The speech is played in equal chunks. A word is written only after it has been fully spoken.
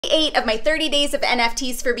8 of my 30 Days of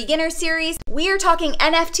NFTs for Beginners series. We are talking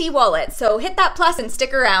NFT wallets, so hit that plus and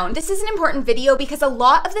stick around. This is an important video because a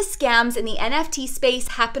lot of the scams in the NFT space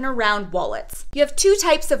happen around wallets. You have two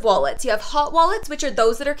types of wallets. You have hot wallets, which are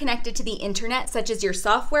those that are connected to the internet, such as your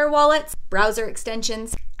software wallets, browser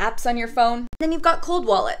extensions, apps on your phone. Then you've got cold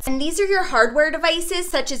wallets, and these are your hardware devices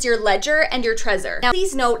such as your ledger and your Trezor. Now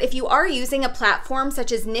please note, if you are using a platform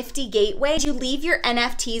such as Nifty Gateway, you leave your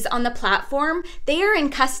NFTs on the platform, they are in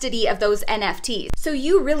custody of those NFTs. So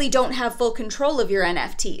you really don't have full control of your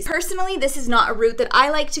NFTs. Personally, this is not a route that I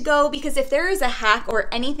like to go because if there is a hack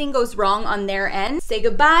or anything goes wrong on their end, say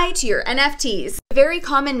goodbye to your NFTs. A very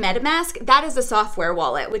common MetaMask, that is a software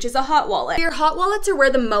wallet, which is a hot wallet. Your hot wallets are where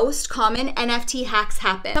the most common NFT hacks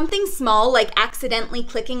happen. Something small like accidentally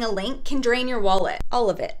clicking a link can drain your wallet. All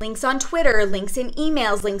of it. Links on Twitter, links in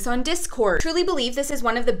emails, links on Discord. I truly believe this is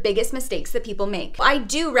one of the biggest mistakes that people make. I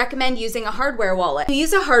do recommend using a hardware wallet. You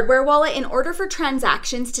use a hardware wallet in order for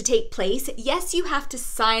transactions to take place. Yes, you have to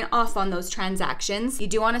sign off on those transactions. You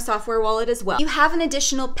do on a software wallet as well. You have an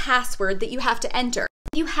additional password that you have to enter.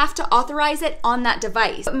 You have to authorize it on that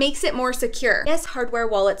device. It makes it more secure. Yes, hardware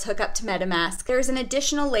wallets hook up to MetaMask. There's an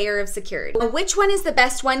additional layer of security. Now, which one is the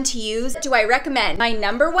best one to use? Do I recommend? My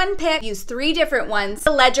 #1 pick, use 3 different ones,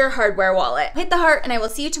 the Ledger hardware wallet. Hit the heart and I will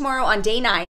see you tomorrow on day 9.